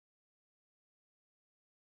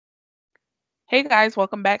Hey guys,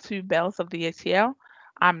 welcome back to Bells of the ATL.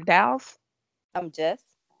 I'm Dals. I'm Jess.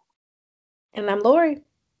 And I'm Lori.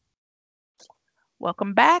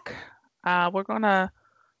 Welcome back. We're gonna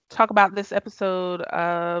talk about this episode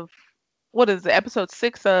of what is it? Episode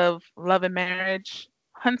 6 of Love and Marriage,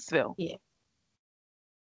 Huntsville. Yeah.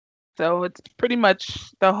 So it's pretty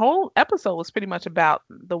much the whole episode was pretty much about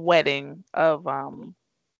the wedding of what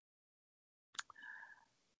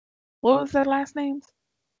was their last names?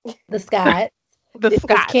 The Scott. The It was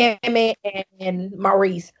Scott Cammy and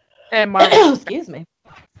Maurice. and Maurice. Excuse me.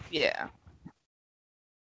 Yeah.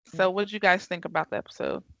 So what did you guys think about the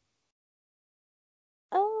episode?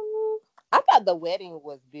 I thought the wedding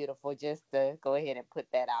was beautiful. Just to go ahead and put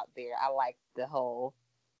that out there, I liked the whole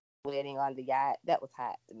wedding on the yacht. That was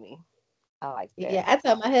hot to me. I liked that. Yeah, I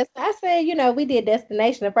told my husband, I said, we did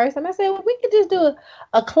destination the first time. I said, well, we could just do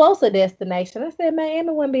a closer destination. I said, Miami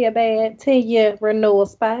wouldn't be a bad 10-year renewal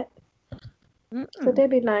spot. So Mm-mm. that'd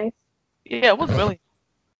be nice. Yeah, it was really.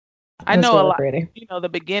 I It was know a really lot. pretty. The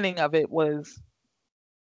beginning of it was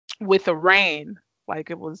with the rain. Like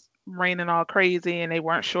it was raining all crazy, and they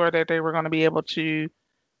weren't sure that they were going to be able to,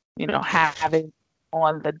 have it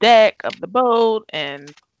on the deck of the boat. And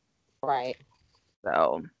Right.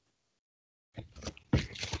 so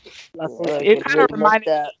Yeah, it was it getting kind of really messed reminded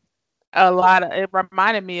up. me it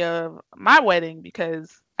reminded me of my wedding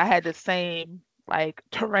because I had the same like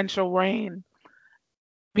torrential rain.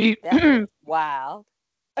 That was wild.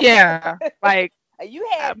 Yeah, like, You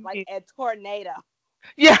I had like mean, a tornado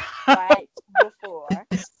yeah. right before. Like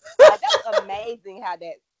that was amazing how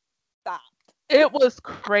that stopped. It was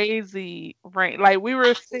crazy rain. Like we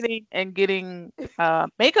were sitting and getting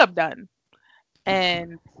makeup done,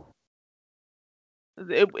 and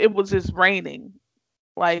it was just raining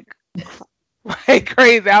like like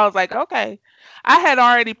crazy. I was like, okay. I had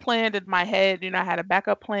already planned in my head, I had a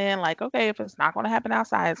backup plan. Like, okay, if it's not going to happen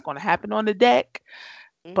outside, it's going to happen on the deck.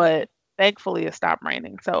 Hmm. But thankfully, it stopped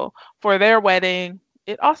raining. So for their wedding,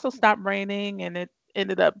 it also stopped raining, and it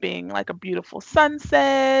ended up being like a beautiful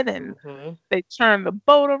sunset, and Hmm. they turned the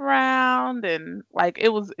boat around, and like it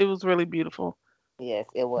was really beautiful. Yes,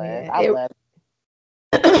 it was. Yeah. I love.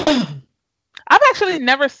 I've actually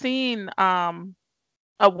never seen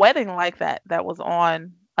a wedding like that was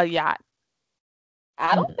on a yacht.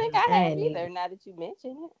 I don't think I I have ain't either. even. Now that you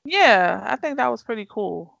mention it. Yeah, I think that was pretty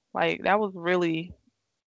cool. Like that was really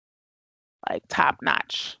like top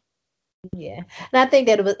notch. Yeah. And I think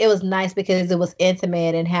that it was nice because it was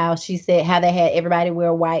intimate and how she said how they had everybody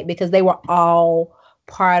wear white because they were all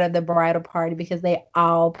part of the bridal party because they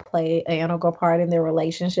all play an integral part in their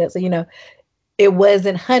relationship. So, it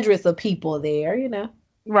wasn't hundreds of people there,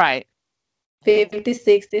 Right, 50,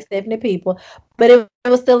 60, 70 people, but it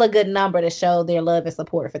was still a good number to show their love and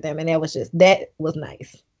support for them. And that was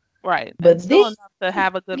nice. right, and But then still enough to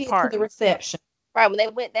have a good we get to the party. reception. Right when they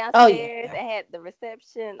went Oh, downstairs yeah. and had the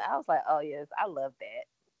reception, I was like, "Oh yes, I love that."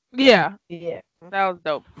 Yeah, Yeah. that was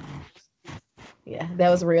dope. Yeah. That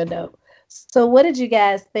was real dope. So, what did you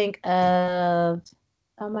guys think of,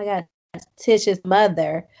 oh my gosh, Tish's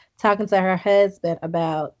mother talking to her husband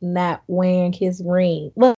about not wearing his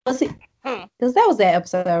ring? Was he? Hmm. Because that was that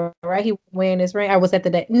episode, right? He wearing his ring, or was that the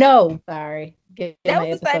day? No, sorry, getting my That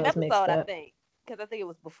was the episodes same mixed up. episode, I think, because I think it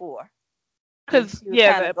was before when Cause she was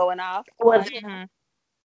yeah, kind of going off Was on him. mhm.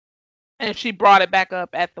 And she brought it back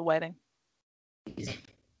up at the wedding.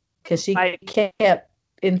 because she Like, kept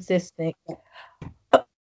insisting.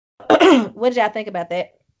 What did y'all think about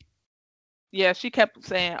that? yeah, she kept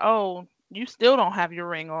saying, "Oh, you still don't have your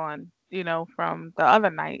ring on," from the other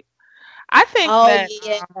night. I think Oh that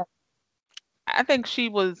yeah, I think she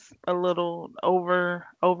was a little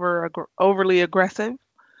overly aggressive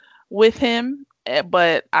with him,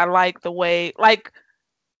 but I like the way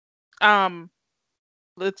um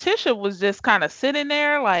Letitia was just kind of sitting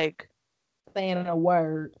there like saying a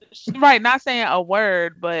word. right, not saying a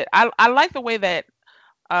word, but I like the way that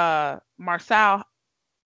Marcel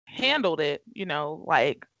handled it,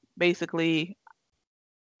 like basically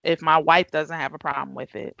if my wife doesn't have a problem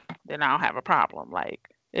with it, then I don't have a problem. Like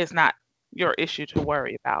it's not your issue to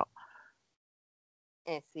worry about.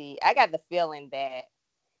 And see, I got the feeling that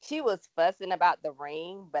she was fussing about the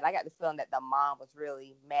ring, but I got the feeling that the mom was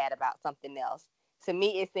really mad about something else. To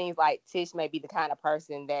me, it seems like Tish may be the kind of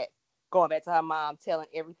person that going back to her mom, telling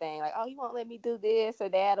everything like, "Oh, you won't let me do this or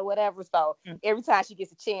that or whatever." So Mm. every time she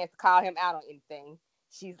gets a chance to call him out on anything,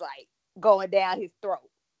 she's like going down his throat.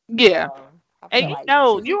 Yeah. So I And feel Yeah. like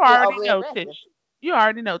she you just being already overly know aggressive. Tish. You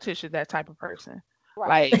already know Tish is that type of person.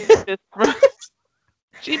 Right. Like just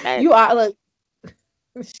she mad. You are look.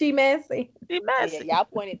 She messy. She Oh yeah, messy. y'all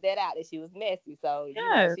pointed that out that she was messy. So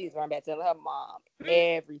Yes. she's running back telling her mom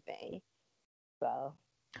everything. So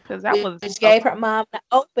Because that was Which gave her mom the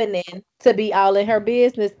opening to be all in her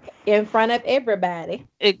business in front of everybody.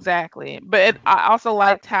 exactly. But I also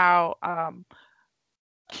liked how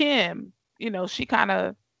Kim, she kind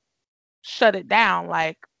of shut it down.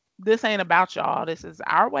 Like, this ain't about y'all. This is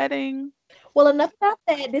our wedding. Well, enough about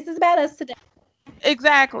that. This is about us today.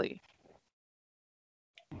 Exactly.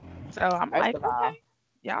 So I'm first like, of okay, all,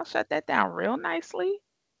 y'all shut that down real nicely,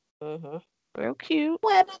 hmm real cute.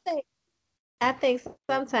 Well, I think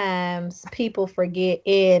sometimes people forget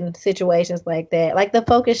in situations like that, like the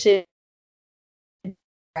focus should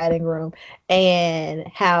writing room, and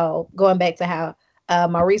how going back to how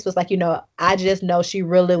Maurice was like, I just know she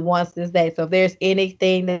really wants this day. So if there's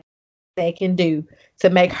anything that they can do to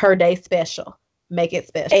make her day special, make it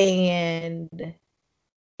special. And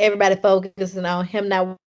everybody focusing on him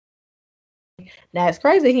now. Now it's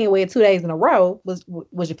crazy he ain't wait 2 days in a row. Was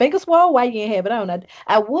your finger swole? Why you ain't have it on?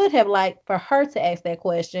 I would have liked for her to ask that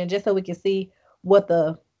question just so we could see what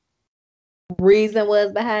the reason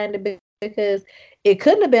was behind it, because it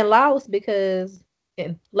couldn't have been lost, because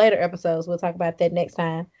in later episodes we'll talk about that next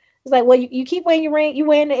time. It's like, well, you keep wearing your ring, you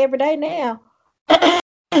wearing it every day now.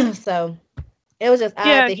 So it was just odd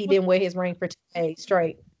Yeah. that he didn't wear his ring for 2 days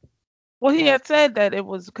straight. Well, he had said that it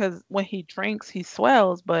was because when he drinks, he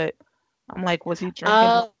swells. But I'm like, was he drinking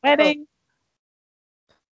the Oh, wedding?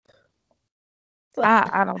 so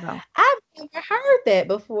I don't know. I've never heard that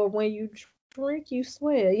before. When you drink, you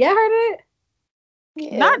swear. Y'all heard it?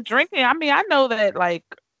 Not yes. drinking. I mean, I know that like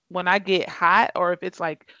when I get hot or if it's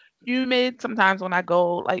like humid, sometimes when I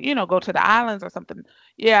go like, go to the islands or something,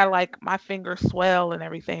 yeah, like my fingers swell and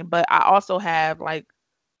everything. But I also have like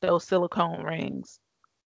those silicone rings.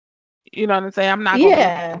 You know what I'm saying? I'm not gonna be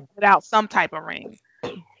Yeah, without some type of ring.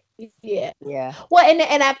 yeah. Yeah. Well,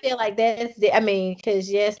 and I feel like that's the. I mean,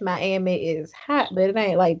 because yes, Miami is hot, but it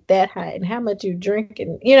ain't like that hot. And how much you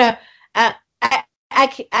drinking? I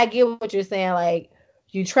get what you're saying. Like,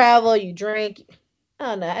 you travel, you drink. I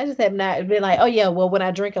don't know. I just have not been like, oh yeah, well, when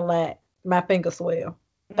I drink a lot, my fingers swell.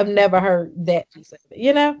 I've Mhm. never heard that piece of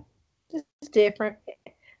it. Just different.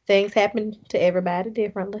 Things happen to everybody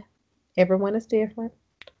differently. Everyone is different.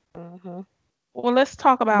 hmm Well, let's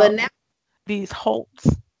talk But about now, these Holts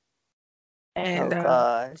and Oh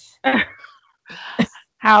gosh.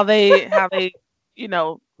 how they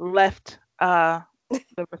left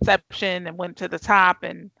the reception and went to the top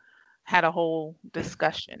and had a whole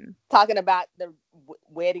discussion. Talking about the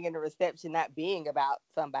wedding and the reception not being about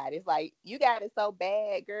somebody. It's like you got it so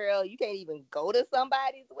bad, girl. You can't even go to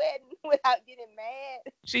somebody's wedding without getting mad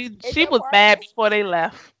at She your was partner. mad before they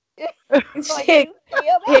left. Like you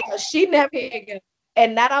still mad. she never here.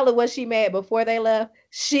 And not only was she mad before they left,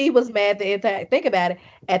 she was mad the entire. Think about it.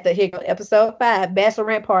 At the here go episode 5,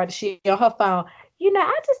 bachelorette party, she on her phone.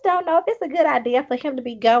 I just don't know if it's a good idea for him to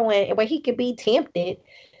be going where he could be tempted.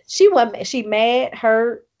 She wasn't. She mad,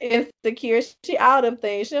 hurt, insecure. She all them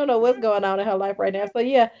things. She don't know what's going on in her life right now. So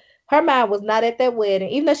yeah, her mind was not at that wedding,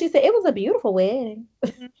 even though she said it was a beautiful wedding.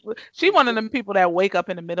 She one of them people that wake up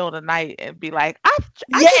in the middle of the night and be like, I just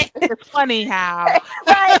Yeah, think it's funny how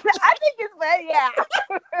Right. I think it's funny. Yeah.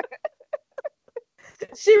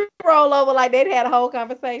 she rolled over like they'd had a whole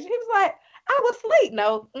conversation. He was like, I was asleep.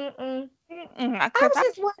 No, mm-mm. I because was I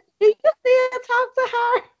just wondering, do you still talk to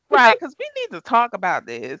her? right because we need to talk about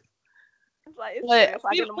this. It's like it's But 3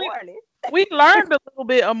 o'clock in the morning. we learned a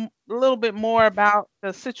little bit more about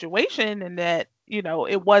the situation and that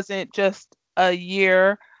it wasn't just a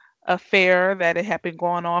year affair, that it had been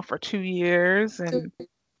going on for 2 years. And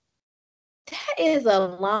That is a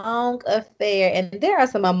long affair, and there are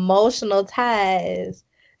some emotional ties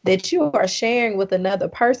that you are sharing with another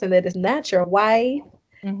person that is not your wife.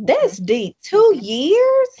 Mhm. That's deep. 2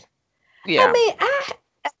 years? I Yeah. mean,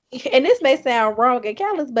 and this may sound wrong and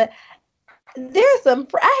callous, but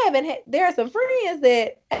I haven't had there are some friends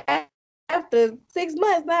that after 6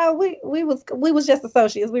 months now we was just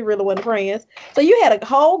associates. We really wasn't friends. So you had a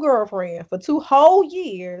whole girlfriend for 2 whole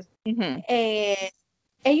years, Hmm. and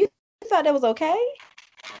you thought that was okay?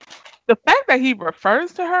 The fact that he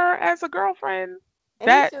refers to her as a girlfriend,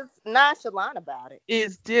 And he's that just nonchalant about it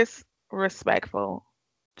is disrespectful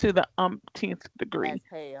to the umpteenth as degree.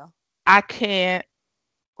 hell. I can't,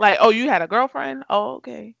 like, oh, you had a girlfriend? Oh,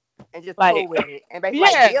 okay. And just Like, cool with it. And basically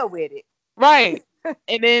like yeah, deal with it. right.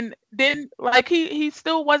 And then like he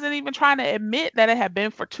still wasn't even trying to admit that it had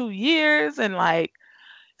been for 2 years, and like,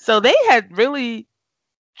 so they had really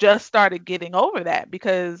just started getting over that,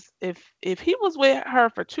 because if he was with her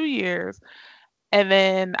for 2 years, and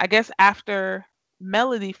then I guess after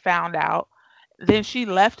Melody found out, then she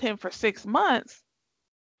left him for 6 months,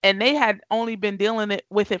 and they had only been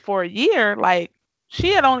with it for a year. Like she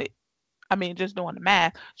had only, I mean, just doing the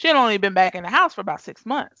math, she had only been back in the house for about 6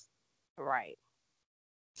 months. Right.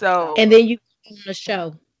 So And then you on the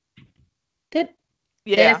show. That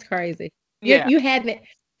yeah, that's crazy. yeah, You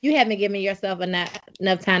haven't given yourself enough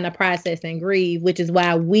time to process and grieve, which is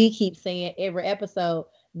why we keep saying every episode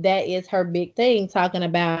that is her big thing, talking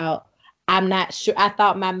about I'm not sure. I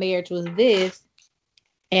thought my marriage was this,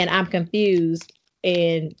 and I'm confused.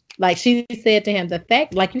 And like she said to him, the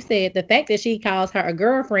fact, like you said, the fact that she calls her a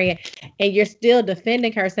girlfriend, and you're still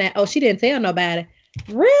defending her, saying, "Oh, she didn't tell nobody."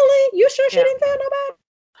 Really? You sure she yeah, didn't tell nobody?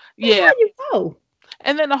 That's how yeah. you know.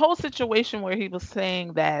 And then the whole situation where he was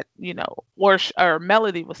saying that, or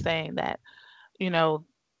Melody was saying that, you know,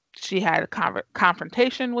 she had a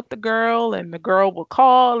confrontation with the girl, and the girl would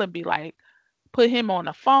call and be like, put him on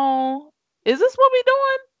the phone. Is this what we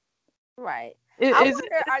Right. doing? I Is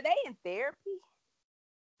it? wonder, are they in therapy?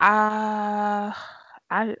 Uh,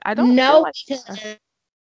 I don't feel No, like.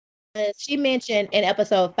 because she mentioned in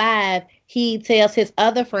episode 5, he tells his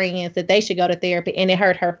other friends that they should go to therapy, and it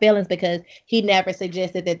hurt her feelings because he never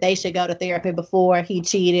suggested that they should go to therapy before he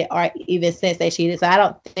cheated or even since they cheated. So I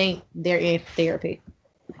don't think they're in therapy.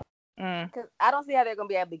 Mm, Because I don't see how they're gonna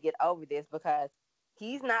be able to get over this because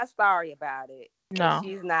he's not sorry about it and no,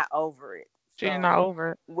 she's not over it. she's not So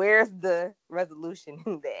over it. where's the resolution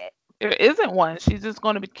in that? There isn't one. She's just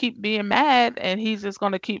going to keep being mad, and he's just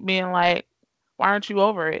going to keep being like, "Why aren't you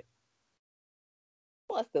over it?"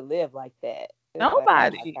 Who wants to live like that? It's like, oh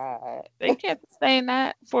my Nobody. God. They can't sustain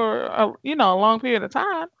that for a long period of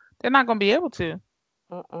time. They're not going to be able to.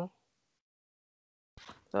 Mm-mm.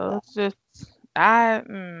 So So, it's just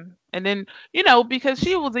and then because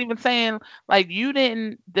she was even saying like you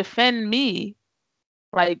didn't defend me,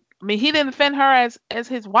 like I mean he didn't defend her as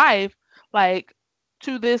his wife, like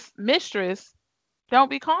to this mistress. Don't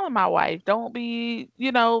be calling my wife. Don't be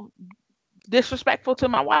disrespectful to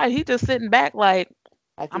my wife. He just sitting back like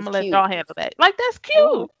like I'm he's gonna let cute. y'all handle that. Like that's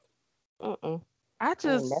Mm-mm. cute. Mm-mm. I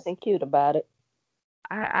Ain't just nothing cute about it.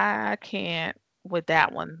 I can't with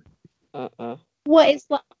that one. Mm-mm. Well,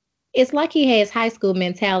 it's like he has high school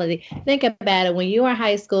mentality. Think about it. When you were in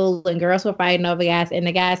high school and girls were fighting over guys and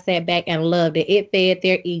the guys sat back and loved it, it fed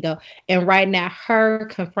their ego. And right now, her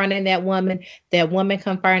confronting that woman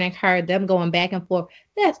confronting her, them going back and forth,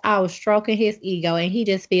 that's all stroking his ego. And he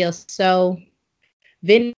just feels so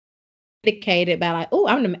vindicated by like, oh,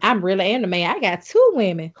 I'm really am the man. I got two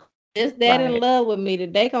women just that in Right. love with me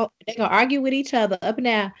that they gonna argue with each other up and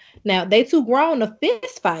down. Now they too grown to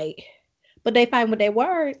fist fight, but they fight with their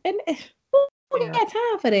words. And who Yeah. got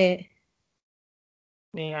time for that?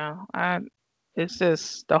 Yeah. It's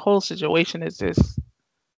just the whole situation is just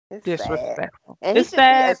It's sad. disrespectful. And he It's should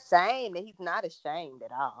be sad. ashamed that he's not ashamed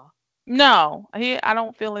at all. No, I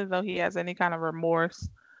don't feel as though he has any kind of remorse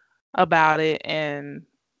about it, and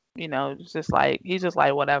it's just like he's just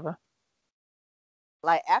like whatever.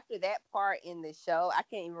 Like after that part in the show, I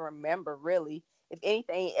can't even remember really if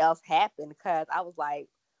anything else happened because I was like,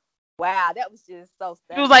 wow, that was just so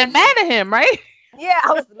He was stunning to like me. mad at him, right? Yeah,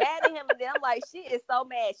 I was mad at him, and then I'm like, she is so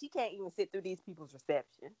mad she can't even sit through these people's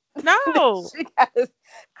reception. No. She gotta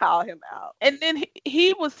call him out. And then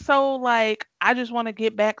he was so like, I just want to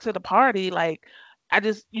get back to the party. Like, I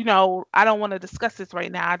just, I don't want to discuss this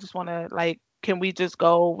right now. I just want to like, can we just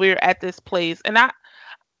go? We're at this place, and I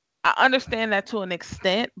understand that to an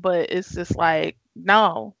extent, but it's just like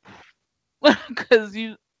no, because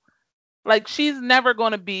she's never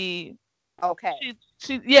going to be Okay.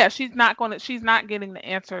 she's not getting the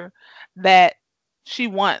answer that she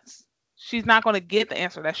wants. She's not going to get the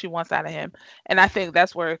answer that she wants out of him. And I think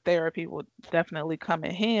that's where therapy would definitely come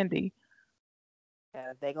in handy.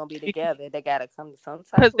 Yeah, if they're gonna be together, they gotta come to some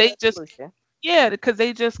type Because of they just resolution. because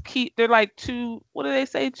they just they're like two, what do they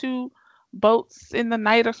say, two boats in the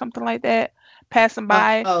night or something like that, passing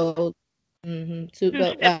by. Oh, mm-hmm. Two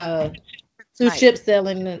ships at Two night. ships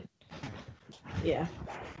selling. Yeah.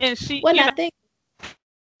 And she, Well, I think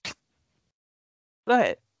go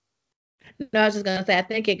ahead. no, I was just gonna say I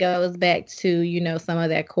think it goes back to some of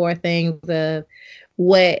that core things of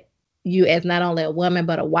what you as not only a woman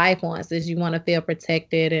but a wife wants is you want to feel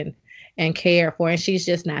protected and cared for, and she's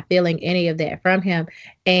just not feeling any of that from him.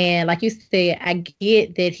 And like you said, I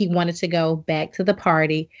get that he wanted to go back to the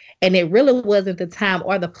party, and it really wasn't the time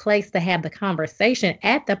or the place to have the conversation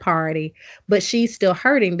at the party, but she's still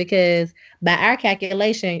hurting because by our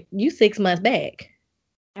calculation, you 6 months back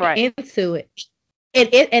Right. into it.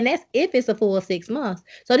 And that's if it's a full 6 months.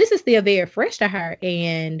 So this is still very fresh to her.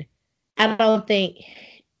 And I don't think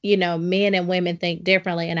men and women think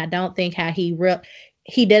differently, and I don't think how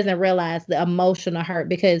he doesn't realize the emotional hurt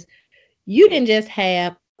because you didn't just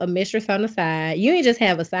have a mistress on the side. You didn't just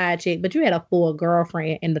have a side chick, but you had a full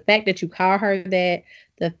girlfriend. And the fact that you call her that,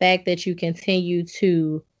 the fact that you continue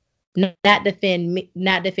to not defend me,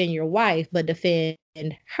 not defend your wife, but defend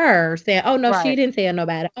her, saying, "Oh no, she Right. didn't tell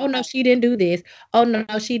nobody. Oh no, she didn't do this. Oh no,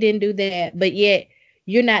 she didn't do that." But yet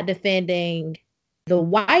you're not defending the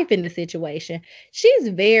wife in the situation. She's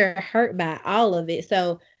very hurt by all of it.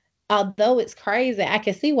 So although it's crazy, I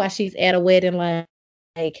can see why she's at a wedding like,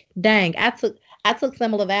 dang, I took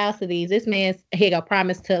similar vows to these. This man's here go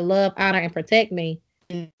promise to love, honor, and protect me.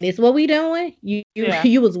 And this what we doing? You Yeah.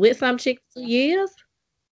 you was with some chick for 2 years?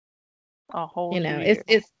 A whole You two know, years.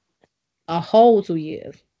 it's a whole 2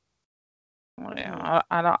 years. Yeah. Mhm.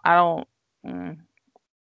 I don't. Mm.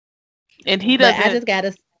 And he But I doesn't. just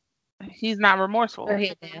gotta He's not go remorseful.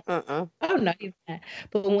 ahead now. Mm-mm. Oh no, he's not.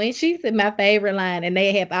 But when she said my favorite line, and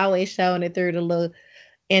they have always shown it through the little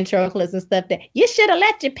intro clips and stuff, that you should have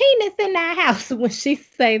left your penis in our house. When she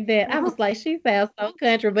said that, I was like, she sounds so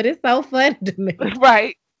country, but it's so funny to me.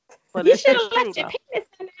 Right. But You it's should just have true left your though. penis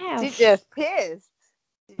in the She house. just pissed.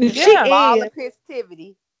 She just She gave Yeah. him all the is.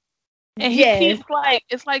 positivity. And he Yes. keeps like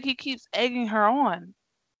it's like he keeps egging her on.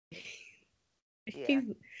 Yeah. He's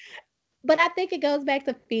but I think it goes back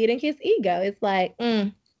to feeding his ego. It's like,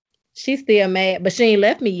 she's still mad, but she ain't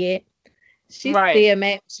left me yet. She's Right. still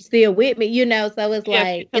mad. She's still with me, So it's Yeah,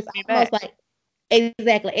 she like took it's me almost back. like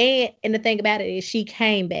exactly. And the thing about it is she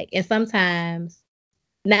came back. And sometimes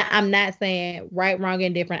now I'm not saying right, wrong,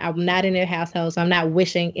 and different. I'm not in their household, so I'm not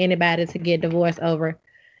wishing anybody to get divorced over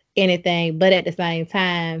anything. But at the same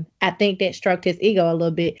time, I think that stroked his ego a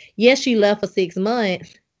little bit. Yes, she left for 6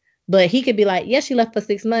 months, but he could be like, yes, she left for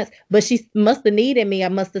 6 months, but she must have needed me. I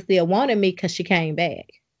must have still wanted me because she came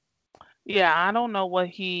back. Yeah, I don't know what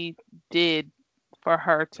he did for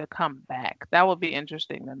her to come back. That would be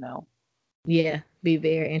interesting to know. Yeah, be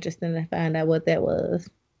very interesting to find out what that was.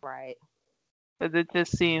 Right. Because it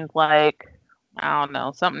just seems like I don't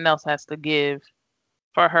know, something else has to give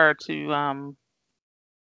for her to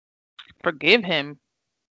forgive him.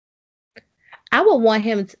 I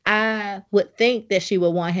would think that she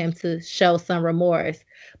would want him to show some remorse.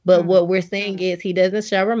 But Hmm. what we're seeing is he doesn't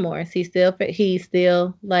show remorse. He's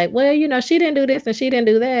still like, well, she didn't do this and she didn't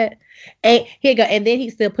do that. And here you go. And then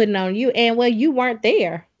he's still putting on you. And well, you weren't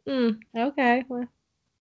there. Okay. Well,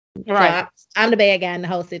 so Right. I'm the bad guy in the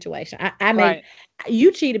whole situation. I made Right.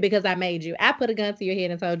 you cheated because I made you. I put a gun to your head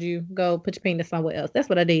and told you go put your penis somewhere else. That's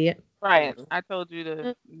what I did. Right. Mm, I told you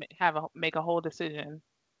to make a whole decision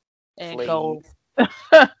and go please.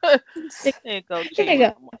 and go Here cheat you with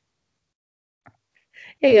go. someone.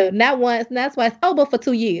 Here you go. Not once, not twice. Oh, but for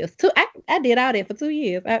 2 years. I did all that for 2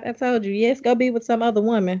 years. I told you, yes, go be with some other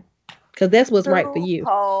woman. Because that's what's right for Two you.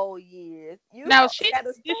 whole years. You Now,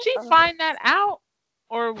 gotta did stop. she find that out,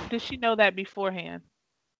 or did she know that beforehand?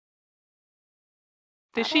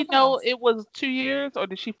 Did I she don't know. know it was 2 years, or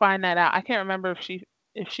did she find that out? I can't remember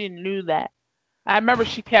if she knew that. I remember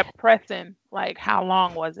she kept pressing, like, how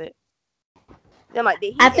long was it? I'm like,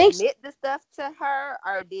 did I he think admit the stuff to her,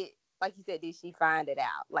 or like you said, did she find it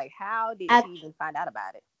out? Like, how did I she even find out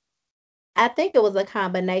about it? I think it was a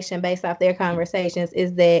combination based off their conversations.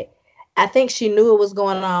 Is that I think she knew it was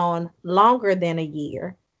going on longer than a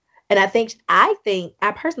year, and I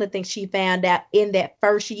personally think she found out in that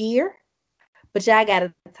first year. But y'all got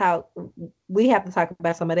to talk. We have to talk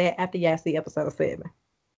about some of that after y'all see episode 7.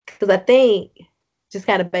 Because I think just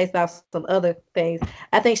kind of based off some other things,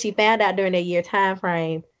 I think she found out during that year time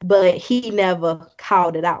frame, but he never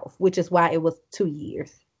called it off, which is why it was 2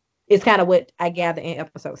 years. It's kind of what I gather in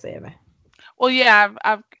episode 7. Well, yeah,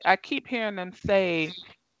 I keep hearing them say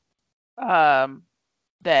um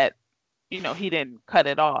that he didn't cut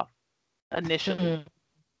it off initially. Mm,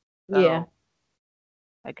 yeah, So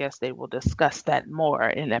I guess they will discuss that more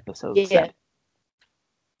in episode yeah, 7.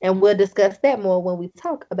 and we'll discuss that more when we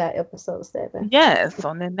talk about episode 7. Yes,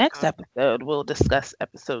 on the next episode we'll discuss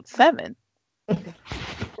episode 7.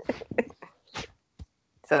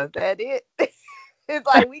 So is that it? It's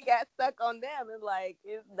like we got stuck on them, and like,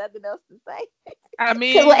 there's nothing else to say. I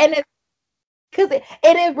Cause, well, mean,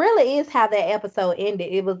 and it really is how that episode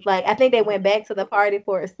ended. It was like I think they went back to the party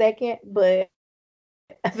for a second, but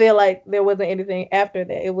I feel like there wasn't anything after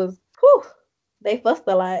that. It was whew, they fussed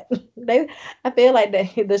a lot. they I feel like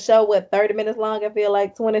the show 30 minutes long. I feel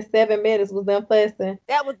like 27 minutes was them fussing.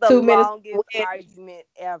 That was the 2 minutes. longest argument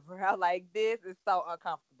ever. I'm like, this is so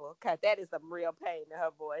uncomfortable because that is some real pain in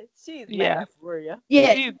her voice. She's yeah, mad for real.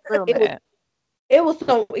 Yeah, she's real it was. mad. It was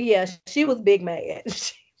so. Yeah, she was big mad.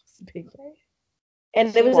 She was big mad. And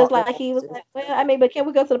it She was just won't like listen he was to like, well, I mean, but can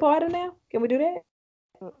we go to the party now? Can we do that?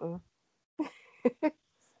 Mm-mm.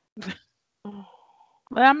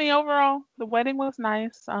 But I mean, overall, the wedding was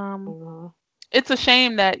nice. Mhm. It's a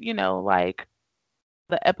shame that, like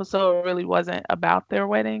the episode really wasn't about their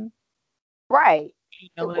wedding. Right.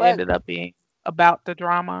 It It was. ended up being about the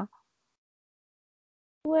drama.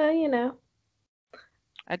 Well,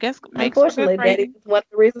 I guess makes for good unfortunately, that is writing. one of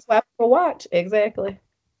the reasons why people watch. Exactly.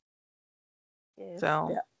 Yes.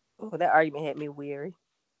 So, That argument had me weary.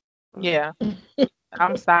 Mm. yeah,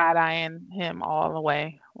 I'm side eyeing him all the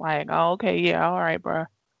way. Like, oh, okay, yeah, all right, bro.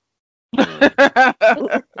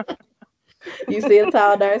 Mm. You see a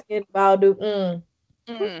tall, dark skinned bald dude. Mm.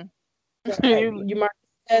 Right. You mark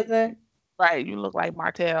cousin. Right, you look like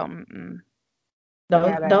Martell. Mm-mm. Don't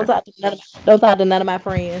That don't ass. talk to none of, don't talk to none of my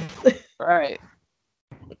friends. Right.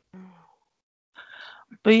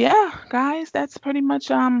 But yeah, guys, that's pretty much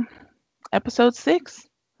episode 6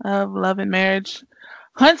 of Love and Marriage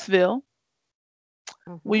Huntsville.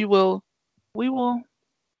 Mhm. We will we will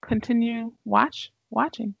continue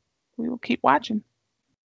watching. We will keep watching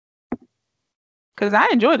because I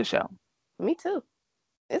enjoy the show. Me too.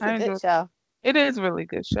 It's a I good enjoy. show. It is a really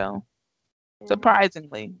good show. Yeah.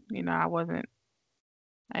 Surprisingly, I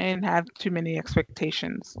didn't have too many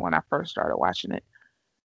expectations when I first started watching it.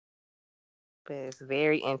 But it's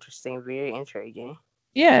very interesting, very intriguing.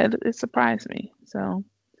 Yeah, it surprised me. So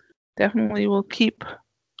definitely will keep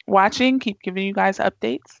watching, keep giving you guys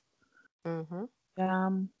updates. Mhm.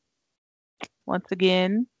 Um, Once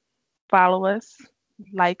again, follow us,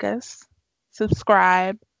 like us,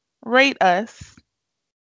 subscribe, rate us.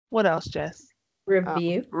 What else, Jess?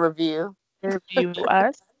 Review. Review Review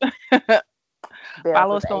us. Bells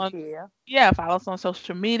Follow of us the on ATL. Yeah, follow us on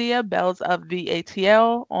social media, Bells of the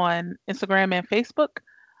ATL on Instagram and Facebook.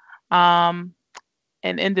 Um,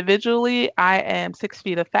 and individually, I am 6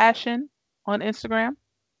 Feet of Fashion on Instagram.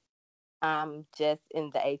 I'm just in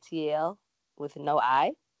the ATL with no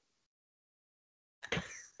I.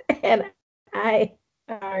 And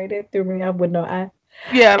that threw me off with no eye.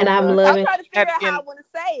 Yeah, And I'm the I'm loving trying to at figure out the how I end. want to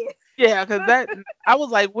say it. Yeah, because that I was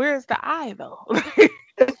like, where's the I though?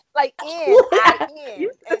 Like N-I-N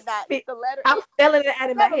you and not the letter I'm N. spelling it out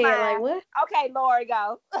in my Never head like mind. what? Okay, Lori,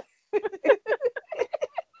 go.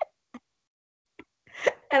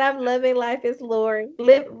 And I'm loving life is Lori.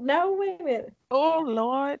 Live no, wait a minute. Oh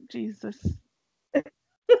Lord Jesus. The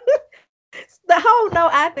whole no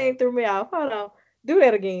I thing threw me off. Hold on. Do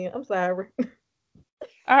that again. I'm sorry.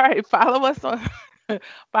 All right, follow us on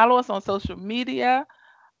follow us on social media.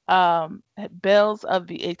 At Bells of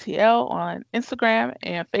the ATL on Instagram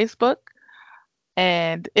and Facebook.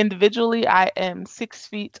 And individually, I am 6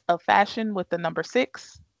 feet of fashion with the number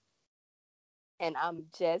 6. And I'm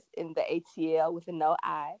just in the ATL with no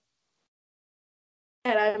I.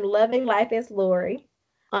 And I'm loving life is Lori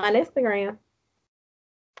on Instagram.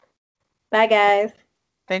 Bye guys.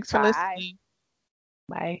 Thanks for Bye. listening.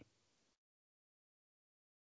 Bye.